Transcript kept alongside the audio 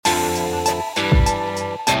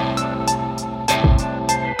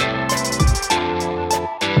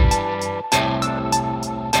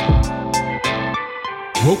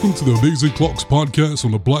to the Amazing Clocks podcast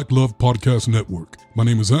on the Black Love Podcast Network. My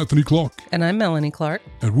name is Anthony Clark. And I'm Melanie Clark.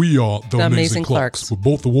 And we are the Amazing Clarks. We're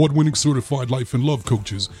both award-winning certified life and love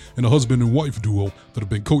coaches and a husband and wife duo that have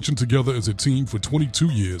been coaching together as a team for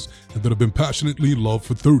 22 years and that have been passionately in love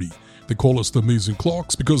for 30. They call us the Amazing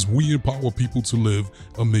Clarks because we empower people to live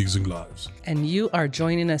amazing lives. And you are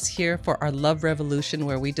joining us here for our Love Revolution,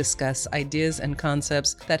 where we discuss ideas and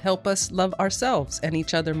concepts that help us love ourselves and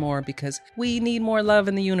each other more, because we need more love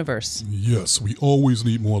in the universe. Yes, we always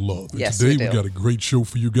need more love. And yes, today we got a great show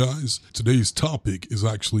for you guys. Today's topic is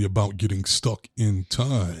actually about getting stuck in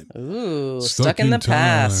time. Ooh, stuck in the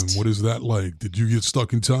past. What is that like? Did you get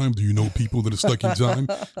stuck in time? Do you know people that are stuck in time?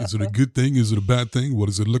 Is it a good thing? Is it a bad thing? What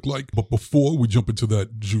does it look like? But before we jump into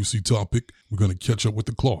that juicy topic, we're going to catch up with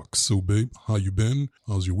the Clarks. So, babe, how you been?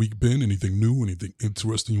 How's your week been? Anything new? Anything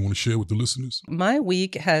interesting you want to share with the listeners? My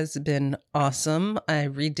week has been awesome. I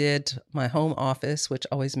redid my home office, which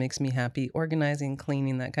always makes me happy. Organizing,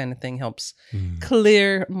 cleaning, that kind of thing helps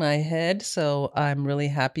clear my head. So I'm really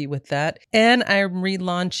happy with that. And I'm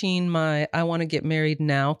relaunching my I Want to Get Married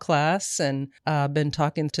Now class. And I've been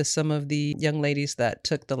talking to some of the young ladies that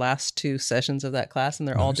took the last 2 sessions of that class, and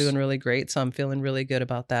they're all doing really great. So I'm feeling really good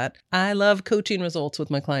about that. I love coaching results with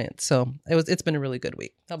my clients. So it's been a really good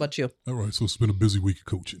week. How about you? All right. So it's been a busy week of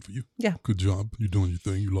coaching for you. Yeah. Good job. You're doing your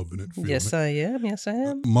thing. You're loving it. Yes, I am. Yes, I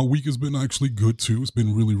am. My week has been actually good too. It's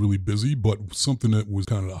been really, really busy, but something that was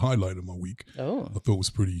kind of the highlight of my week, I thought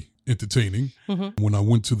was pretty entertaining. When I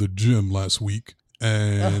went to the gym last week,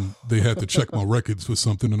 and they had to check my records for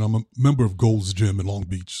something. And I'm a member of Gold's Gym in Long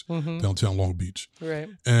Beach, downtown Long Beach. Right.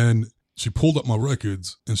 And she pulled up my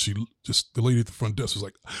records, and the lady at the front desk was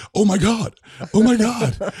like, "Oh my God, oh my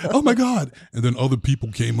God, oh my God." And then other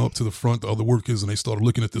people came up to the front, the other workers, and they started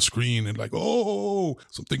looking at the screen and like, "Oh,"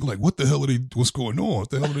 so I'm thinking like, what's going on? What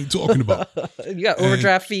the hell are they talking about? You got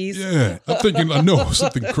overdraft fees. Yeah. I'm thinking, I know,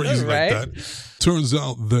 something crazy right? like that. Turns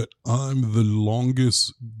out that I'm the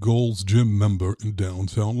longest Gold's Gym member in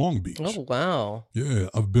downtown Long Beach. Oh, wow. Yeah,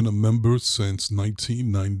 I've been a member since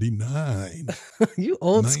 1999. You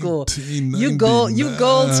old school. 1999.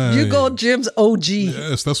 You Gold Gym's OG.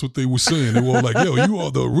 Yes, that's what they were saying. They were all like, "Yo, you are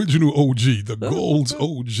the original OG, the Gold's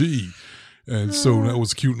OG." And so that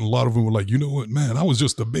was cute. And a lot of them were like, "You know what, man, I was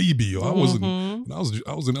just a baby. Or I was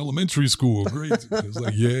in elementary school. Great." It's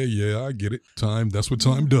like, yeah, I get it. Time, that's what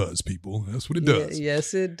time does, people. That's what it does.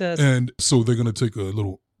 Yes, it does. And so they're going to take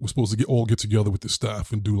we're supposed to all get together with the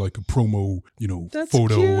staff and do like a promo, That's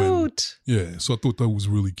photo. Cute. And so I thought that was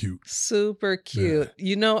really cute. Super cute.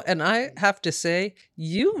 Yeah. And I have to say,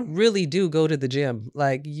 you really do go to the gym.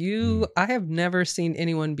 Like I have never seen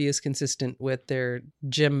anyone be as consistent with their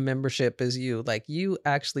gym membership as you. Like you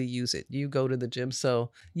actually use it. You go to the gym. So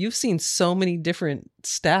you've seen so many different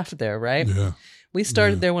staff there, right? Yeah. We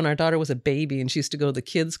started there when our daughter was a baby and she used to go to the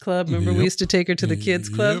kids club. Remember, we used to take her to the kids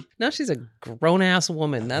club. Now she's a grown ass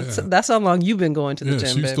woman. That's how long you've been going to the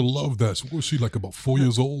gym. She used to love that. So was she like about 4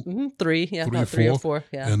 years old? 3, yeah, about 3 or 4.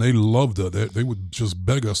 Yeah. And they loved her. They would just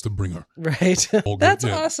beg us to bring her. Right. That's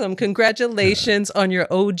awesome. Congratulations on your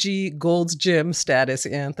OG Gold's Gym status,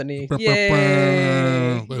 Anthony.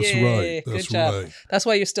 Yay. That's right. Good job. That's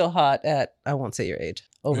why you're still hot at, I won't say your age,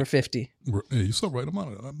 over 50. Hey, you're so right.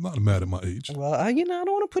 I'm not mad at my age. Well, I don't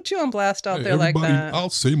want to put you on blast out there like that. I'll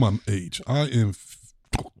say my age. I am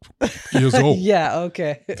years old. Yeah,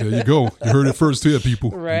 okay. There you go. You heard it first here,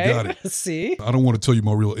 people. Right. You got it. See? I don't want to tell you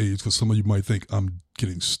my real age because some of you might think I'm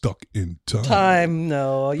getting stuck in time.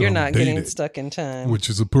 No, you're not getting stuck in time. Which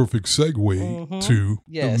is a perfect segue to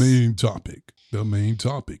the main topic. The main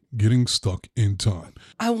topic, getting stuck in time.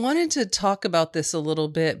 I wanted to talk about this a little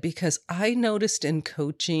bit because I noticed in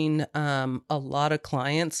coaching a lot of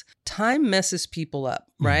clients, time messes people up,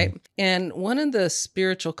 right? And one of the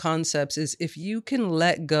spiritual concepts is if you can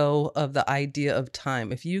let go of the idea of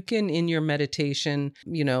time, if you can in your meditation,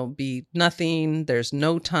 be nothing, there's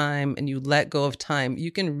no time, and you let go of time,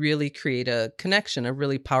 you can really create a connection, a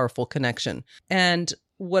really powerful connection. And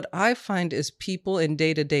what I find is people in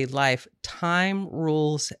day-to-day life, time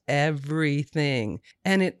rules everything.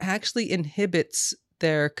 And it actually inhibits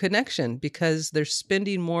their connection because they're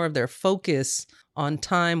spending more of their focus on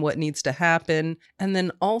time, what needs to happen. And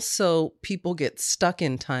then also people get stuck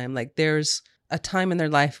in time. Like there's a time in their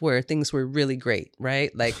life where things were really great,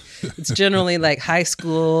 right? Like it's generally like high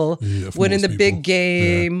school, winning the big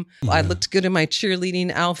game. Yeah. I looked good in my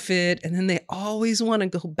cheerleading outfit. And then they always want to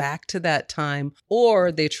go back to that time,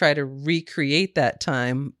 or they try to recreate that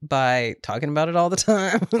time by talking about it all the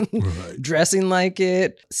time, dressing like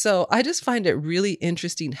it. So I just find it really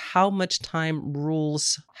interesting how much time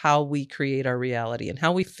rules how we create our reality and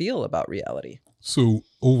how we feel about reality. So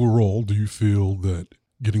overall, do you feel that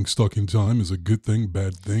getting stuck in time is a good thing,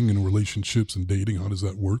 bad thing in relationships and dating? How does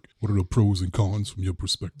that work? What are the pros and cons from your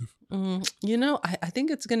perspective? I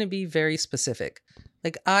think it's going to be very specific.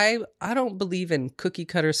 Like I don't believe in cookie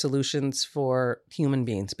cutter solutions for human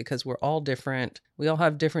beings because we're all different. We all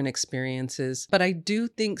have different experiences. But I do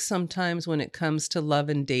think sometimes when it comes to love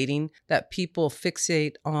and dating that people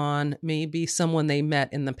fixate on maybe someone they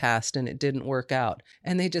met in the past and it didn't work out.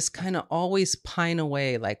 And they just kind of always pine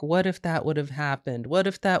away. Like, what if that would have happened? What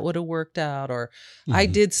if that would have worked out? Or I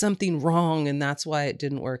did something wrong and that's why it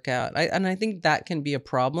didn't work out. I think that can be a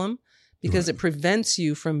problem. Because it prevents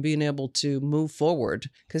you from being able to move forward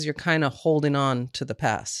because you're kind of holding on to the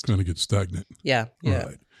past. Kind of get stagnant. Yeah.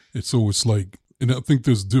 Right. And so it's like, and I think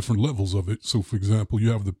there's different levels of it. So, for example,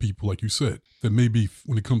 you have the people, like you said, that maybe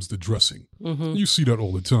when it comes to dressing, you see that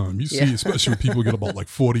all the time. You see, especially when people get about like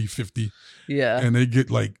 40, 50, and they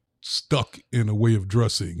get like stuck in a way of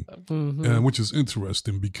dressing, and which is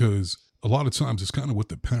interesting because a lot of times it's kind of what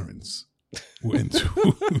the parents were into.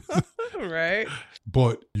 Right.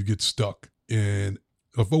 But you get stuck. And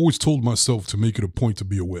I've always told myself to make it a point to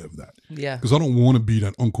be aware of that. Yeah. Because I don't want to be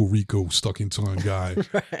that Uncle Rico stuck in time guy,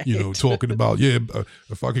 right. Talking about,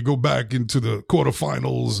 if I could go back into the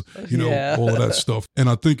quarterfinals, all of that stuff. And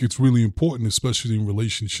I think it's really important, especially in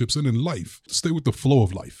relationships and in life, to stay with the flow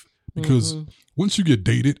of life. Because once you get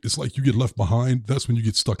dated, it's like you get left behind. That's when you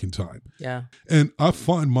get stuck in time. Yeah. And I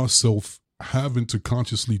find myself having to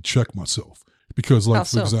consciously check myself. Because, like,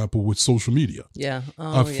 for example, with social media,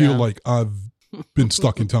 I feel like I've been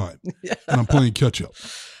stuck in time and I'm playing catch up.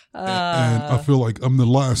 And I feel like I'm the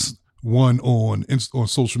last one on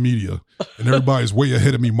social media and everybody's way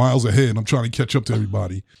ahead of me, miles ahead. And I'm trying to catch up to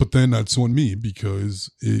everybody. But then that's on me because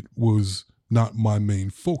it was not my main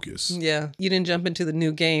focus. Yeah. You didn't jump into the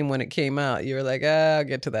new game when it came out. You were like, I'll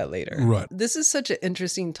get to that later. Right. This is such an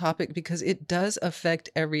interesting topic because it does affect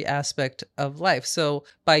every aspect of life. So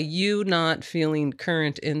by you not feeling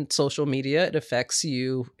current in social media, it affects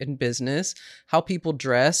you in business. How people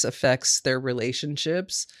dress affects their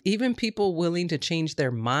relationships. Even people willing to change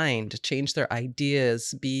their mind, change their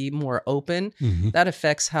ideas, be more open, that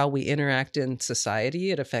affects how we interact in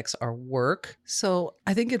society. It affects our work. So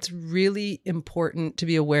I think it's really important to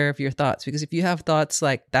be aware of your thoughts because if you have thoughts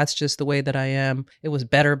like, that's just the way that I am, it was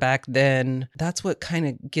better back then, that's what kind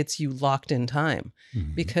of gets you locked in time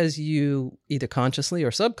because you either consciously or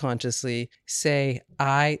subconsciously say,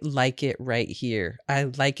 I like it right here. I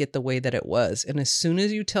like it the way that it was. And as soon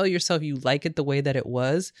as you tell yourself you like it the way that it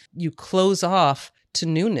was, you close off to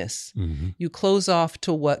newness. You close off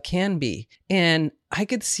to what can be. And I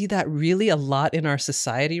could see that really a lot in our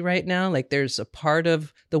society right now. Like there's a part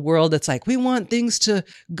of the world that's like, we want things to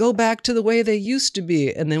go back to the way they used to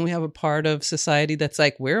be. And then we have a part of society that's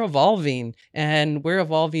like, we're evolving and we're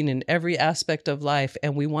evolving in every aspect of life.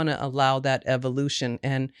 And we want to allow that evolution.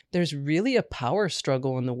 And there's really a power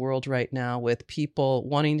struggle in the world right now with people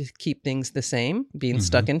wanting to keep things the same, being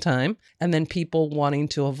stuck in time, and then people wanting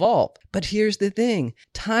to evolve. But here's the thing,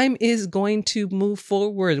 time is going to move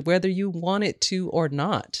forward, whether you want it to or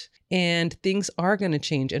not. And things are going to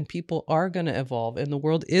change and people are going to evolve and the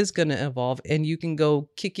world is going to evolve. And you can go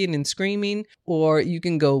kicking and screaming, or you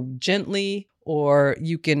can go gently, or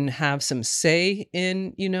you can have some say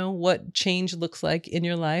in, what change looks like in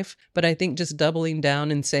your life. But I think just doubling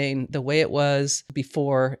down and saying the way it was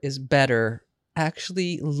before is better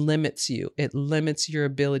actually limits you. It limits your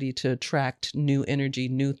ability to attract new energy,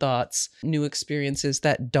 new thoughts, new experiences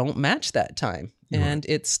that don't match that time. And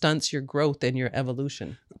it stunts your growth and your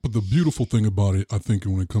evolution. But the beautiful thing about it, I think,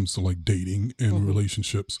 when it comes to like dating and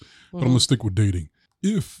relationships, but I'm going to stick with dating.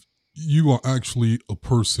 If you are actually a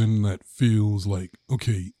person that feels like,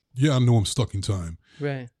 okay, I know I'm stuck in time.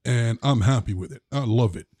 Right. And I'm happy with it. I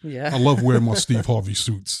love it. Yeah. I love wearing my Steve Harvey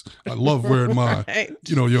suits. I love wearing my,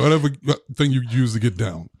 whatever thing you use to get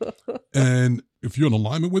down. And if you're in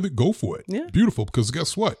alignment with it, go for it. Yeah. Beautiful. Because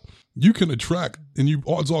guess what? You can attract, and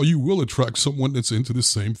odds are you will attract someone that's into the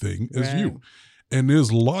same thing as you. And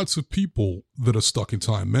there's lots of people that are stuck in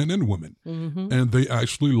time, men and women. And they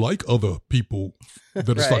actually like other people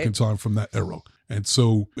that are stuck in time from that era. And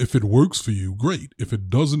so if it works for you, great. If it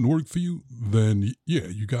doesn't work for you, then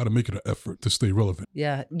you got to make it an effort to stay relevant.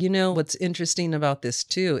 Yeah. What's interesting about this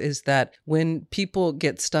too is that when people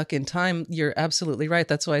get stuck in time, you're absolutely right.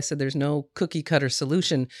 That's why I said there's no cookie cutter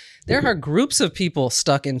solution. There are groups of people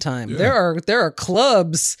stuck in time. Yeah. There are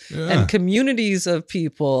clubs and communities of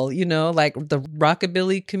people, like the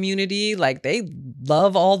rockabilly community, like they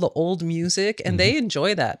love all the old music and they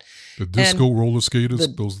enjoy that. The disco roller skaters,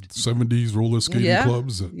 those 70s roller skaters. dating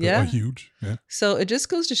clubs are huge. Yeah. So it just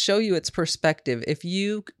goes to show you its perspective. If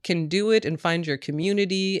you can do it and find your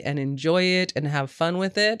community and enjoy it and have fun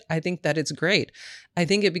with it, I think that it's great. I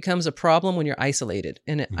think it becomes a problem when you're isolated,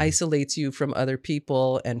 and it isolates you from other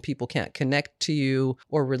people and people can't connect to you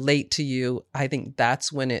or relate to you. I think that's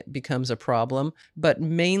when it becomes a problem. But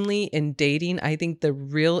mainly in dating, I think the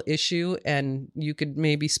real issue, and you could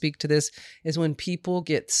maybe speak to this, is when people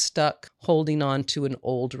get stuck holding on to an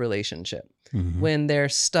old relationship. When they're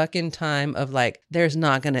stuck in time of like, there's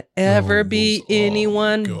not going to ever be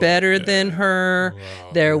anyone better than her.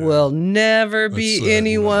 Wow, there will never be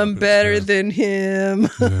anyone better than him.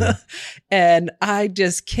 Yeah. And I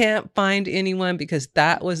just can't find anyone because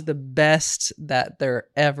that was the best that there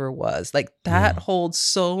ever was. Like that holds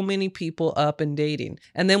so many people up in dating.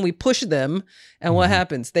 And then we push them. And what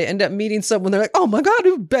happens? They end up meeting someone. They're like, oh my God,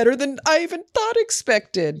 who's better than I even thought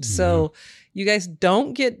expected. So you guys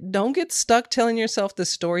don't get stuck telling yourself the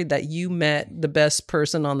story that you met the best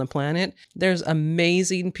person on the planet. There's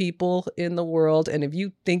amazing people in the world. And if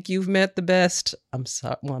you think you've met the best, I'm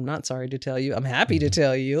not sorry to tell you. I'm happy to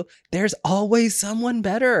tell you there's always someone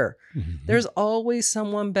better. There's always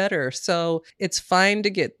someone better. So it's fine to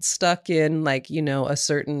get stuck in like, a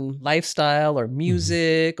certain lifestyle or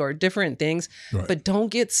music or different things, but don't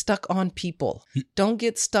get stuck on people. Don't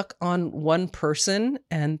get stuck on one person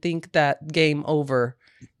and think that game over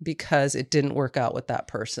because it didn't work out with that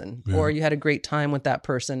person or you had a great time with that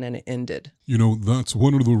person and it ended. That's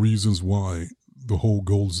one of the reasons why the whole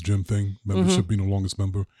Gold's Gym thing, membership being the longest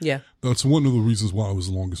member. Yeah. That's one of the reasons why I was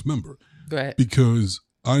the longest member. Right. Because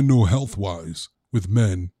I know health-wise with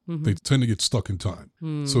men, they tend to get stuck in time.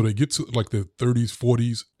 So they get to like their 30s,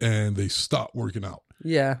 40s, and they stop working out.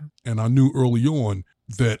 Yeah. And I knew early on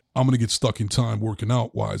that I'm going to get stuck in time working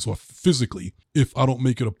out wise or physically if I don't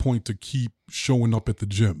make it a point to keep showing up at the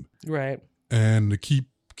gym. Right. And to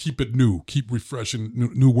keep it new, keep refreshing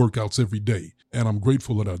new workouts every day. And I'm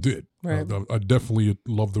grateful that I did. Right. I definitely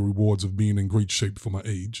love the rewards of being in great shape for my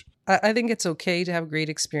age. I think it's okay to have great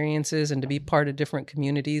experiences and to be part of different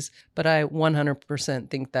communities, but I 100%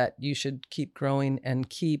 think that you should keep growing and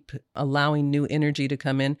keep allowing new energy to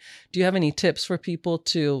come in. Do you have any tips for people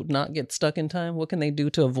to not get stuck in time? What can they do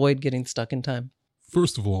to avoid getting stuck in time?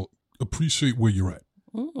 First of all, appreciate where you're at.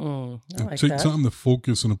 Take time to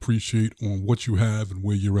focus and appreciate on what you have and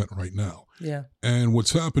where you're at right now. Yeah. And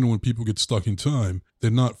what's happening when people get stuck in time,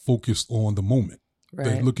 they're not focused on the moment. Right.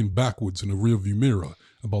 They're looking backwards in the rearview mirror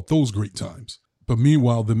about those great times. But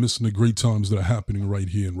meanwhile, they're missing the great times that are happening right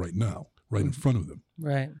here and right now, right in front of them.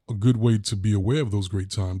 Right. A good way to be aware of those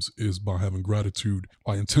great times is by having gratitude,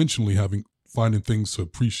 by intentionally finding things to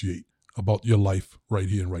appreciate about your life right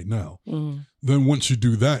here and right now. Then once you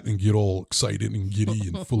do that and get all excited and giddy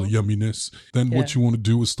and full of yumminess, then what you want to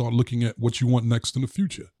do is start looking at what you want next in the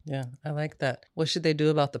future. Yeah, I like that. What should they do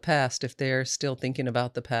about the past if they're still thinking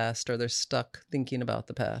about the past or they're stuck thinking about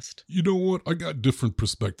the past? You know what? I got different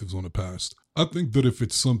perspectives on the past. I think that if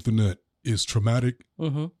it's something that is traumatic,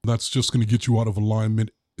 that's just going to get you out of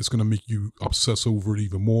alignment. It's going to make you obsess over it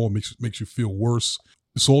even more, makes you feel worse.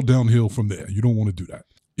 It's all downhill from there. You don't want to do that.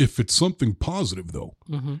 If it's something positive, though,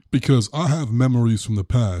 because I have memories from the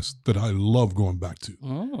past that I love going back to.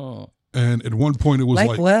 Oh. And at one point it was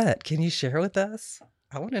like what? Can you share with us?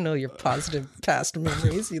 I want to know your positive past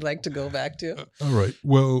memories you like to go back to. All right.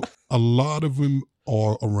 Well, a lot of them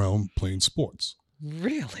are around playing sports.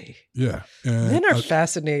 Really? Yeah. And men are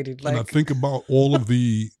fascinated. And I think about all of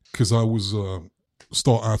because I was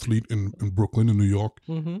star athlete in Brooklyn, in New York,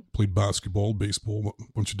 played basketball, baseball, a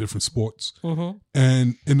bunch of different sports.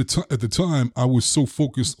 And at the time, I was so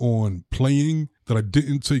focused on playing that I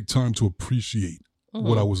didn't take time to appreciate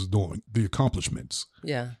what I was doing, the accomplishments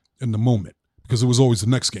in the moment, because it was always the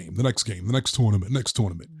next game, the next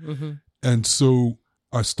tournament. And so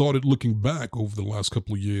I started looking back over the last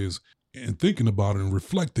couple of years and thinking about it and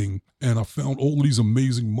reflecting, and I found all these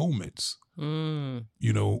amazing moments,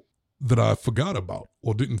 that I forgot about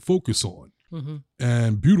or didn't focus on.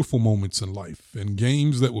 And beautiful moments in life and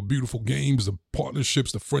games that were beautiful games, the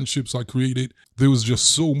partnerships, the friendships I created. There was just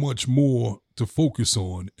so much more to focus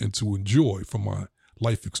on and to enjoy from my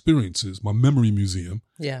life experiences, my memory museum,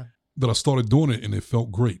 that I started doing it and it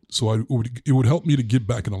felt great. So it would help me to get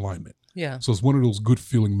back in alignment. Yeah. So it's one of those good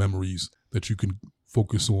feeling memories that you can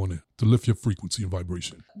focus on to lift your frequency and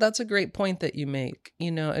vibration. That's a great point that you make.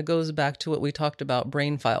 It goes back to what we talked about,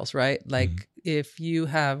 brain files, right? Like if you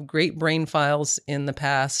have great brain files in the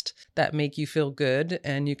past that make you feel good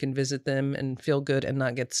and you can visit them and feel good and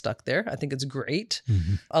not get stuck there, I think it's great.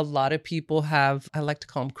 Mm-hmm. A lot of people have, I like to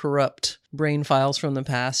call them corrupt brain files from the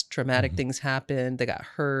past. Traumatic things happened, they got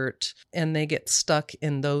hurt, and they get stuck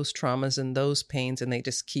in those traumas and those pains, and they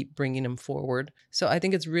just keep bringing them forward. So I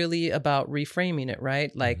think it's really about reframing it,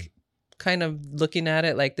 right? Like, kind of looking at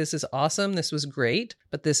it like, this is awesome, this was great,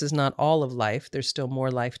 but this is not all of life. There's still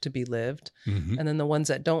more life to be lived. Mm-hmm. And then the ones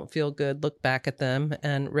that don't feel good, look back at them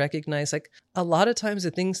and recognize, like, a lot of times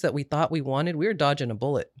the things that we thought we wanted, we were dodging a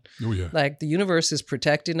bullet. Oh, yeah. Like, the universe is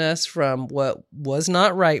protecting us from what was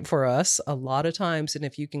not right for us a lot of times. And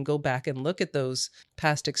if you can go back and look at those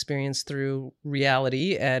past experience through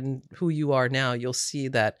reality and who you are now, you'll see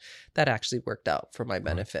that that actually worked out for my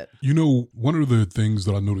benefit. You know, one of the things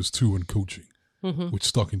that I noticed too in coaching Mm-hmm. with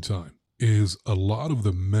Stuck in Time is a lot of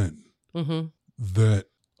the men Mm-hmm. that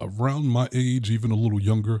around my age, even a little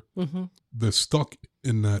younger, Mm-hmm. they're stuck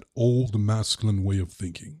in that old masculine way of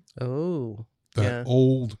thinking. Oh, That yeah.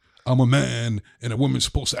 old, I'm a man and a woman's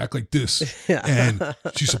supposed to act like this. Yeah. And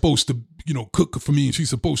she's supposed to, cook for me, and she's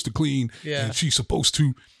supposed to clean, Yeah. and she's supposed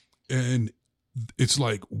to. And it's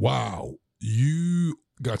like, wow, you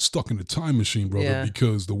got stuck in the time machine, brother, Yeah.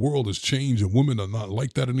 because the world has changed and women are not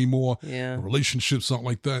like that anymore. Yeah. Relationships aren't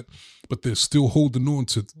like that, but they're still holding on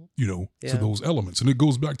to, Yeah. to those elements. And it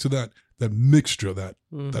goes back to that mixture, that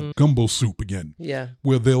gumbo soup again, Yeah.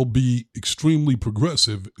 where they'll be extremely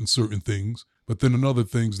progressive in certain things, but then in other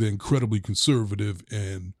things, they're incredibly conservative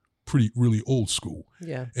and really old school.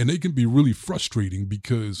 Yeah. And they can be really frustrating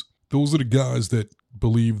because those are the guys that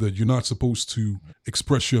believe that you're not supposed to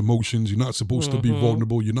express your emotions. You're not supposed to be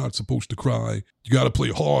vulnerable. You're not supposed to cry. You got to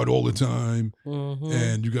play hard all the time. Mm-hmm.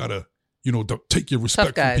 And you got to, take your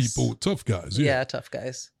respect from guys. people. Tough guys. Yeah. Tough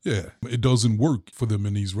guys. Yeah. It doesn't work for them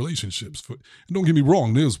in these relationships. And don't get me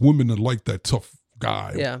wrong. There's women that like that tough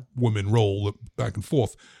guy, women role back and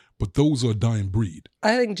forth. But those are a dying breed.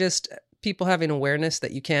 I think just people having awareness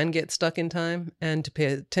that you can get stuck in time and to pay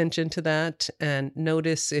attention to that and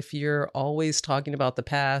notice if you're always talking about the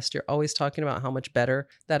past, you're always talking about how much better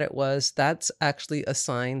that it was. That's actually a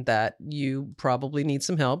sign that you probably need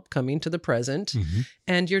some help coming to the present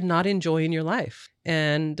and you're not enjoying your life.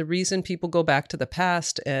 And the reason people go back to the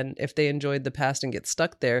past, and if they enjoyed the past and get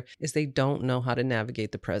stuck there, is they don't know how to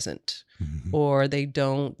navigate the present or they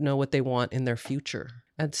don't know what they want in their future.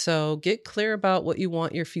 And so get clear about what you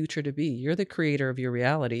want your future to be. You're the creator of your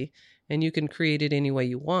reality, and you can create it any way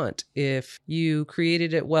you want. If you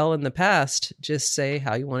created it well in the past, just say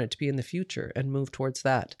how you want it to be in the future and move towards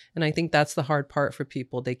that. And I think that's the hard part for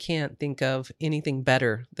people. They can't think of anything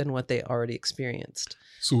better than what they already experienced.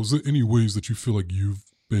 So is there any ways that you feel like you've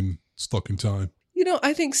been stuck in time?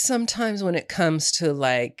 I think sometimes when it comes to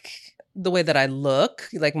like the way that I look,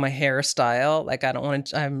 like my hairstyle, like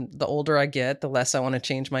the older I get, the less I want to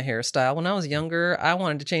change my hairstyle. When I was younger, I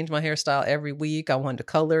wanted to change my hairstyle every week. I wanted to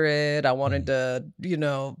color it. I wanted to,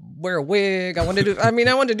 wear a wig. I wanted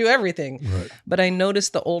to do everything. Right. But I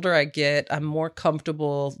noticed the older I get, I'm more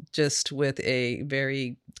comfortable just with a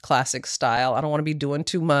very classic style. I don't want to be doing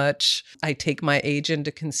too much. I take my age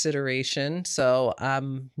into consideration. So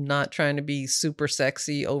I'm not trying to be super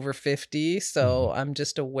sexy over 50. So I'm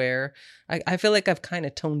just aware. I feel like I've kind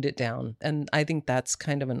of toned it down. And I think that's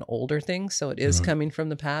kind of an older thing. So it is coming from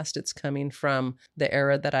the past. It's coming from the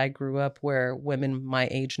era that I grew up where women my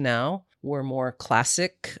age now were more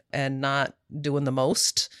classic and not doing the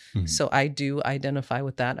most. So I do identify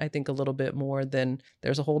with that, I think, a little bit more than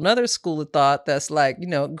there's a whole nother school of thought that's like,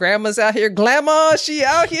 grandma's out here, glamour, she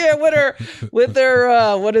out here with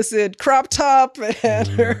her crop top and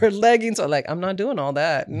her leggings. So like, I'm not doing all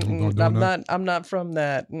that. I'm not from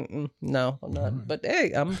that. No, I'm not. But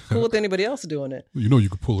hey, I'm cool with anybody else doing it. You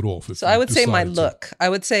could pull it off. So I would say my look. I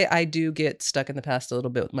would say I do get stuck in the past a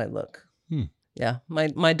little bit with my look. Yeah.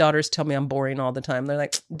 My daughters tell me I'm boring all the time. They're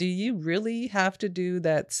like, do you really have to do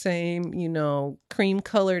that same, cream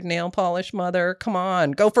colored nail polish, mother? Come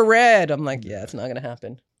on, go for red. I'm like, yeah, it's not going to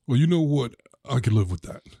happen. Well, you know what? I can live with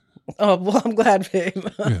that. Oh, well, I'm glad, babe.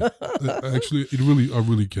 Yeah. Actually, I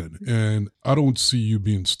really can. And I don't see you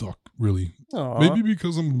being stuck, really. Aww. Maybe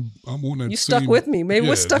because I'm on that. You stuck with me. Maybe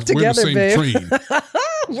we're stuck together, we're the same babe. Train.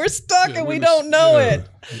 We're stuck and we don't know it.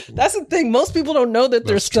 That's the thing. Most people don't know that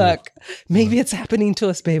they're stuck. True. Maybe it's happening to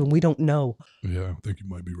us, babe, and we don't know. Yeah, I think you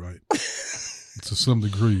might be right. To some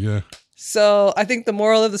degree, yeah. So I think the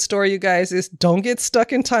moral of the story, you guys, is don't get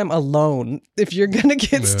stuck in time alone. If you're going to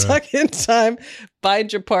get stuck in time,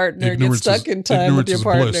 find your partner. Get stuck in time with your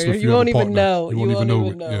partner. You won't even know. You won't even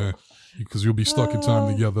know. Yeah. because you'll be stuck in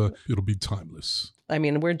time together. It'll be timeless. I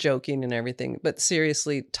mean, we're joking and everything, but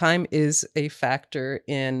seriously, time is a factor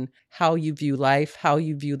in how you view life, how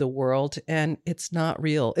you view the world, and it's not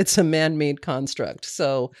real. It's a man-made construct.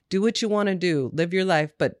 So do what you want to do, live your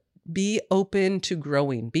life, but be open to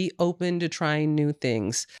growing, be open to trying new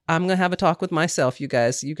things. I'm going to have a talk with myself, you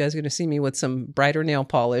guys. You guys are going to see me with some brighter nail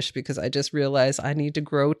polish because I just realized I need to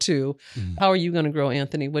grow too. How are you going to grow,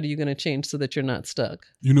 Anthony? What are you going to change so that you're not stuck?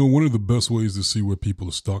 You know, one of the best ways to see where people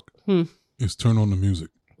are stuck is turn on the music.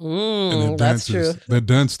 And that's true. Their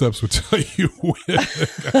dance steps will tell you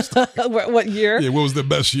where what year? Yeah, what was the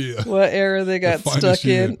best year? What era they got stuck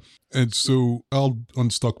in? And so I'll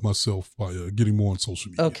unstuck myself by getting more on social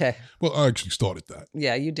media. Okay. Well, I actually started that.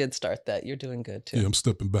 Yeah, you did start that. You're doing good too. Yeah, I'm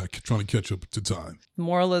stepping back, trying to catch up to time.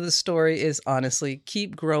 Moral of the story is honestly,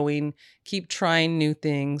 keep growing, keep trying new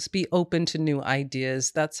things, be open to new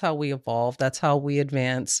ideas. That's how we evolve. That's how we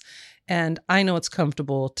advance. And I know it's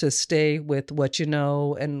comfortable to stay with what you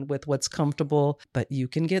know and with what's comfortable, but you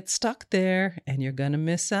can get stuck there and you're going to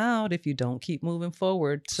miss out if you don't keep moving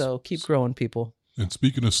forward. So keep growing, people. And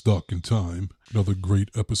speaking of stuck in time, another great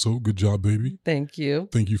episode. Good job, baby. Thank you.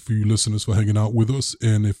 Thank you for you listeners for hanging out with us.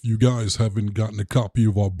 And if you guys haven't gotten a copy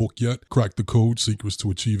of our book yet, Crack the Code, Secrets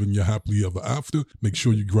to Achieving Your Happily Ever After, make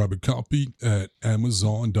sure you grab a copy at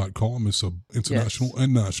Amazon.com. It's an international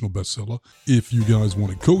and national bestseller. If you guys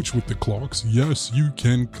want to coach with the Clarks, yes, you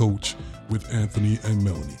can coach with Anthony and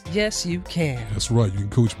Melanie. Yes, you can. That's right. You can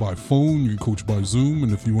coach by phone. You can coach by Zoom.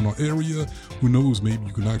 And if you're in our area, who knows, maybe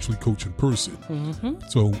you can actually coach in person.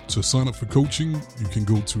 So to sign up for coaching, you can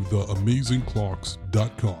go to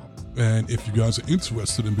theamazingclarks.com. And if you guys are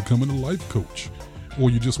interested in becoming a life coach, or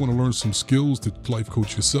you just want to learn some skills to life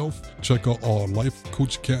coach yourself, check out our Life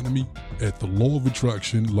Coach Academy at the Law of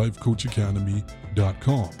Attraction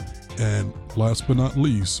lifecoachacademy.com. And last but not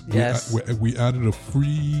least, we added a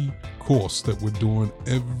free course that we're doing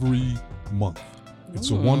every month. It's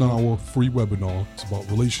a 1-hour free webinar. It's about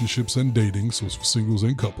relationships and dating, so it's for singles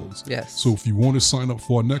and couples. Yes. So if you want to sign up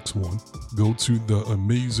for our next one, go to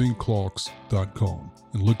theamazingclarks.com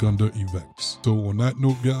and look under events. So on that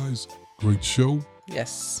note, guys, great show.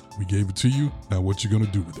 Yes. We gave it to you. Now what you going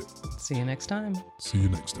to do with it? See you next time. See you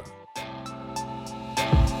next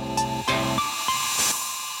time.